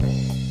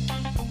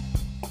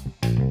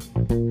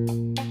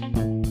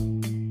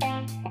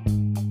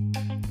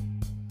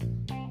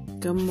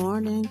Good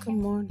morning, good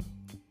morning.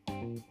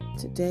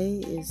 Today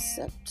is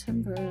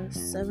September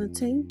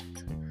 17th,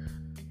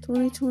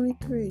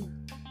 2023.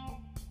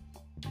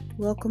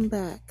 Welcome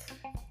back.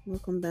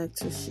 Welcome back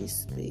to She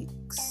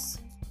Speaks.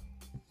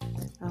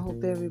 I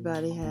hope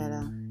everybody had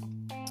a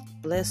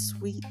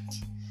blessed week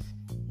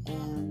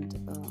and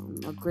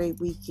a great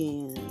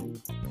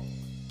weekend.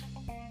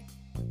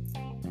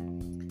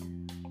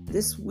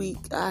 This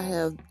week I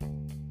have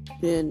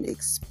been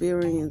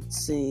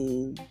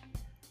experiencing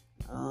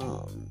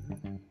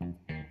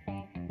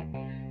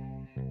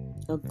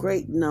a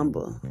great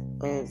number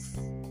of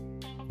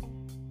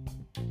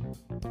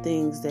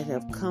things that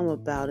have come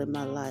about in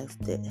my life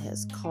that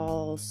has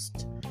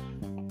caused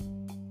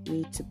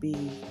me to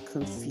be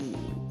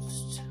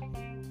confused.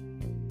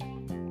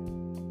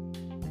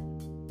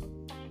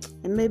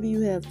 And maybe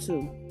you have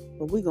too,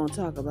 but we're going to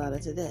talk about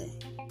it today.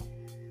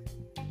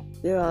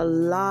 There are a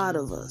lot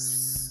of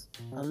us,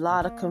 a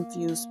lot of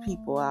confused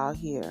people out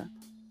here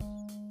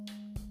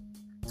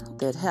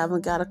that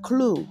haven't got a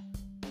clue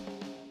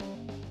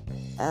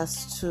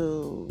as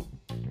to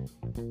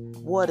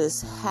what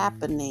is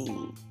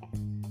happening,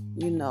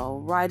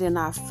 right in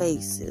our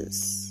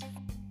faces.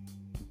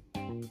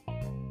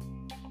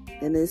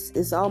 And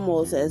it's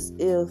almost as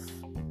if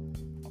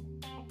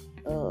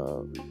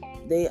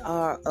they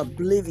are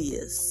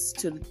oblivious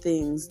to the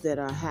things that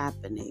are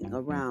happening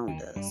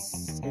around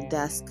us, and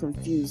that's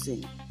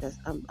confusing.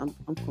 I'm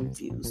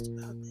confused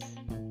about that.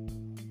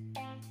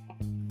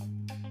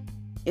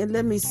 And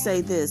let me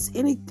say this: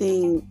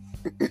 anything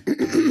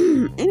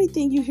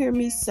you hear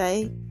me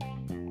say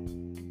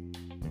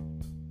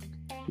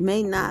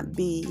may not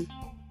be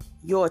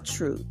your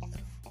truth.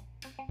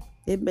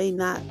 It may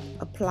not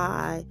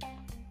apply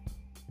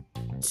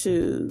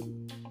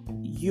to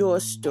your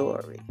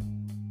story,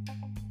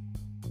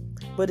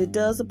 but it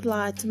does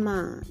apply to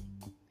mine.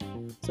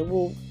 So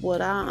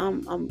what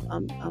I'm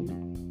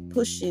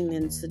pushing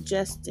and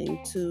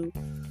suggesting to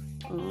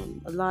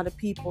a lot of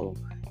people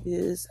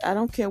is, I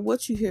don't care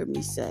what you hear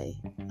me say.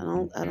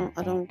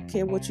 I don't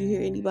care what you hear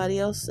anybody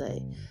else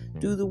say.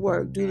 Do the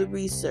work, do the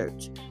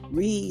research,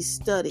 read,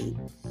 study,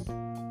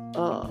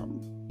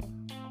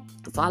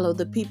 follow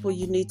the people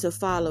you need to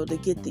follow to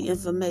get the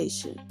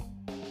information.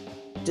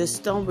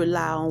 Just don't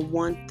rely on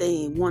one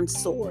thing, one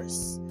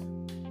source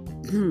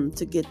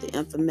to get the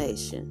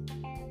information.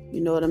 You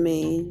know what I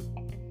mean?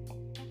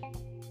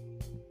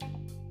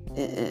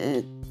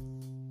 And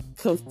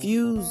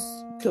confuse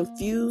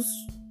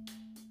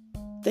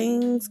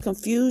things,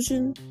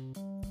 confusion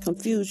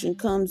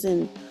comes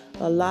in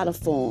a lot of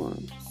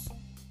forms,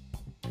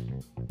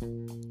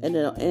 and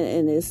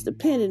it's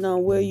depending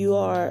on where you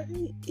are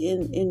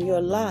in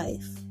your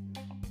life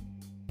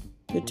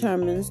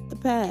determines the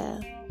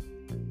path.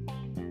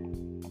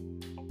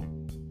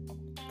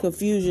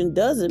 Confusion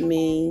doesn't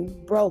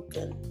mean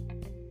broken.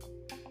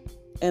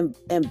 And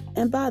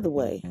by the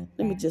way,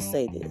 let me just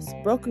say this: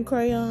 broken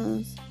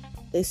crayons,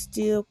 they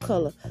still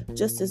color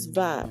just as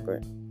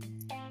vibrant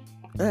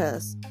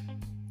as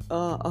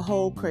a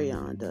whole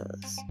crayon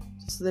does.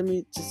 Let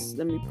me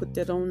put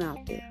that on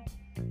out there.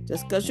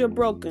 Just because you're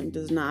broken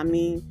does not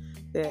mean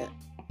that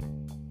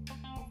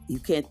you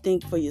can't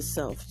think for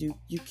yourself. You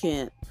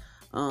can't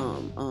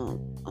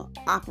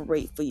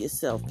operate for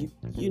yourself.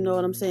 You know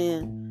what I'm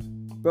saying?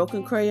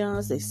 Broken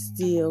crayons, they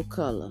still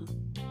color,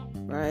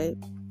 right?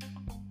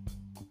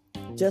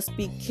 Just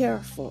be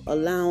careful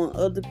allowing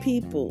other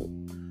people's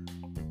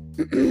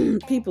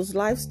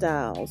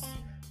lifestyles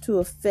to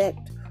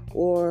affect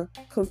or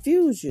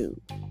confuse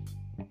you.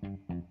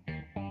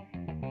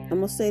 I'm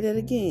going to say that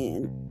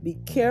again. Be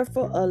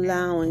careful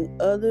allowing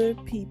other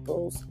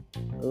people's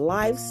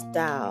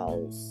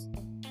lifestyles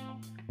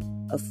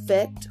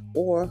affect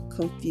or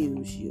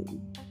confuse you.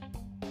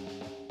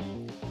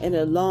 And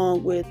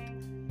along with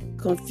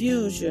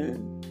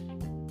confusion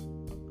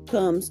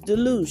comes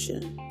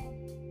delusion,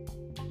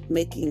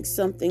 making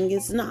something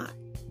is not,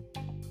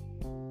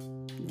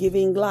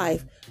 giving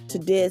life to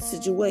dead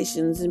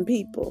situations and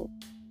people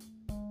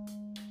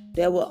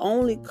that will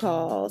only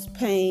cause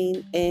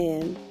pain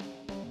and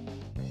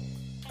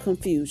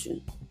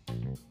confusion.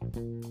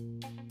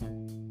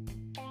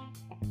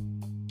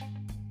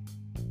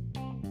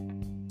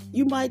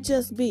 You might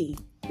just be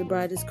the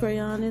brightest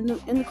crayon in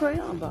the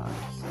crayon box.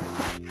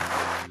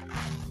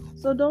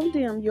 So don't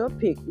dim your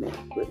pigment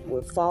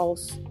with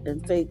false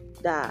and fake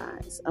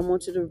dyes. I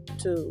want you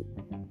to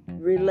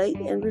relate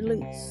and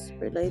release.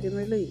 Relate and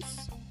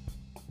release.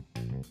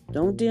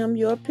 Don't dim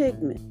your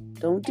pigment.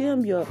 Don't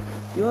dim your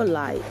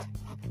light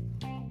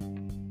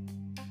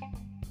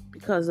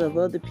because of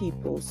other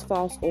people's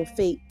false or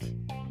fake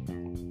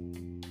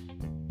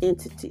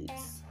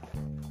entities.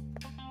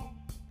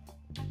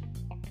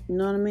 You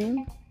know what I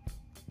mean?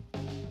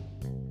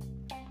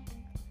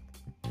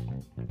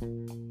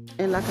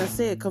 And like I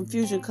said,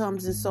 confusion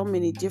comes in so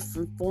many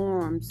different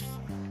forms,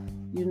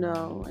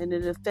 and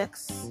it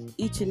affects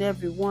each and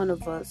every one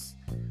of us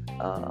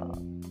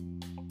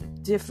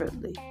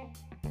differently.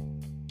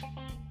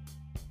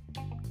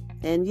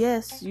 And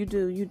yes, you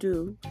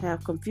do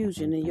have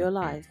confusion in your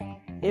life.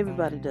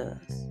 Everybody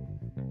does.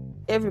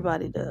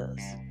 Everybody does.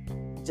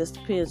 It just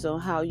depends on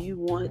how you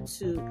want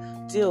to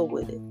deal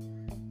with it.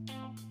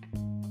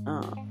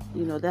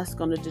 That's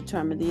going to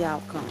determine the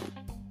outcome.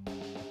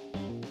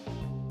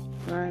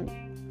 Right?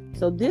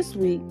 So this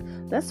week,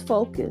 let's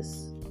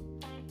focus.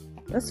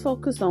 Let's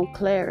focus on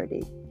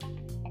clarity.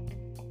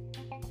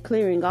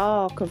 Clearing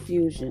all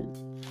confusion.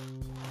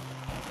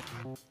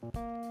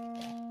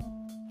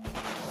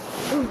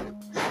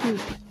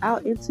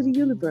 Out into the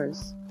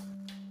universe.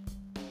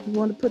 You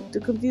want to put the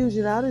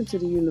confusion out into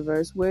the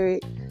universe where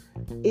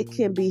it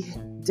can be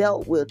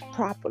dealt with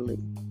properly.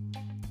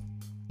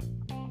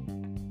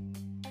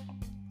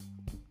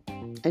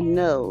 And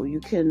no, you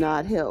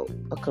cannot help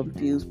a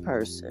confused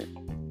person.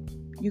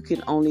 You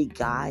can only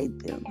guide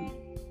them.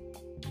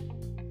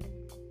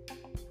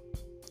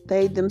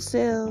 They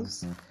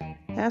themselves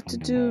have to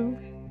do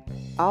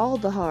all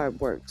the hard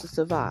work to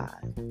survive.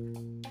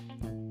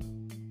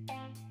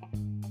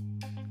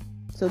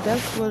 So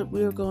that's what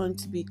we're going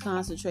to be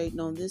concentrating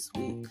on this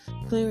week.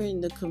 Clearing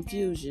the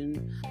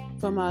confusion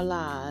from our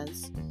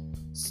lives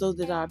so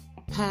that our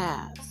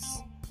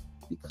paths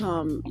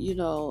become,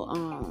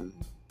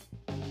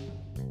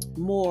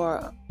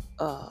 more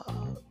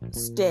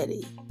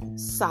steady,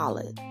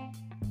 solid.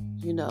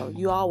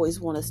 You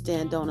always want to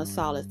stand on a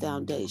solid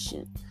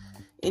foundation.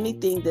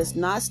 Anything that's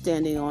not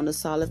standing on a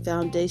solid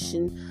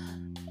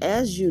foundation,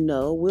 as you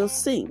know, will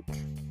sink,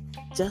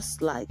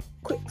 just like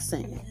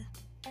quicksand.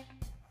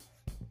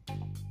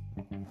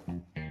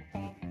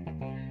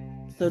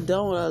 So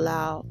don't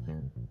allow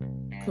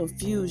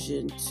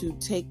confusion to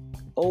take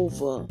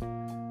over,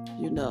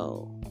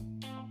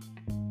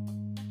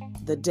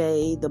 the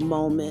day, the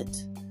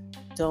moment.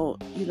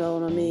 Don't, you know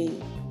what I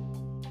mean?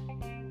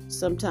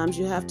 Sometimes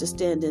you have to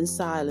stand in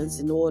silence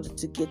in order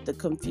to get the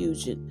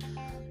confusion,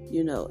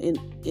 in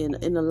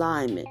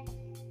alignment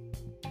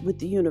with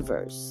the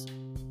universe.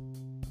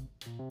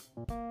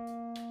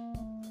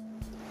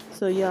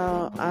 So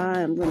y'all, I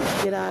am going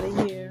to get out of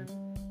here.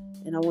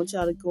 And I want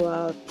y'all to go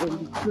out and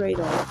be great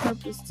on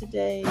purpose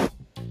today.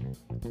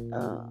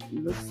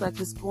 Looks like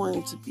it's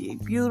going to be a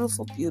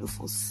beautiful,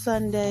 beautiful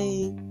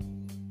Sunday.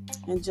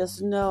 And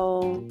just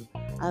know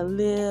I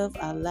live,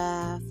 I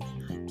laugh,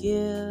 and I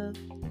give.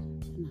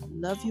 And I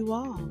love you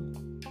all.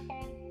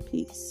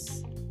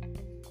 Peace.